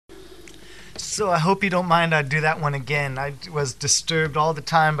So I hope you don't mind I do that one again. I was disturbed all the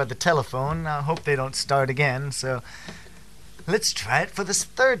time by the telephone. I hope they don't start again. So let's try it for this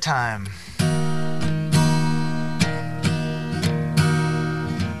third time.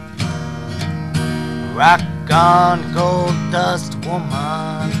 Rock on, gold dust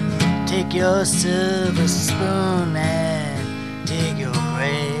woman, take your silver spoon and dig your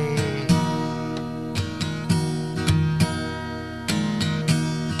grave.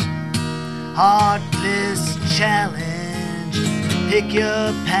 Heartless challenge, pick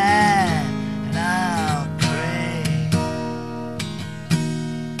your path and I'll pray.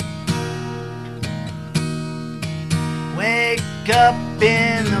 Wake up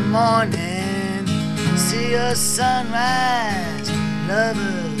in the morning, see a sunrise,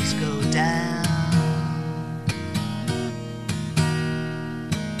 lovers go down.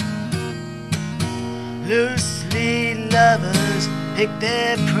 Loosely lovers pick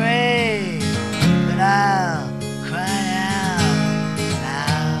their prey, but I'll cry out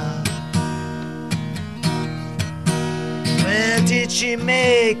loud. Well, did she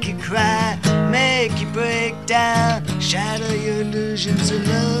make you cry, make you break down, shatter your illusions of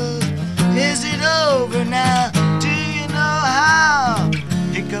love? Is it over now? Do you know how?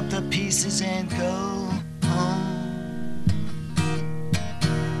 Pick up the pieces and go home.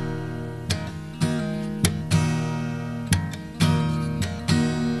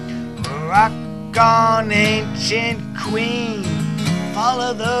 Rock on, ancient queen,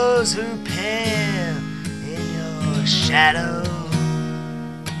 follow those who pale in your shadow.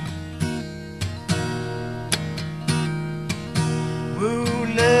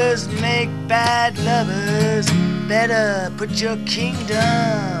 Rulers make bad lovers, better put your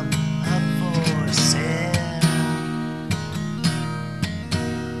kingdom up for sale.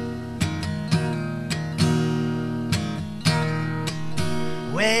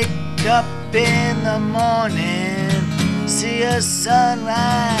 Wake up in the morning, see a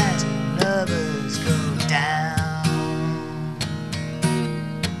sunrise, lovers go down.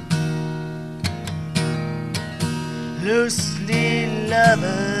 Loosely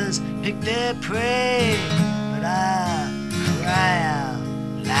lovers pick their prey, but I cry out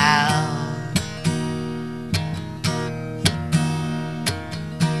loud.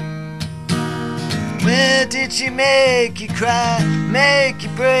 Where did she make you cry, make you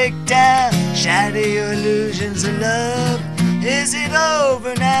break down, shatter your illusions of love? Is it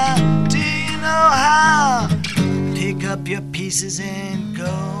over now? Do you know how? Pick up your pieces and go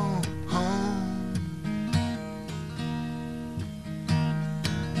home.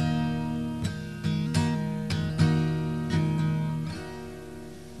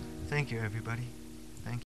 Thank you, everybody.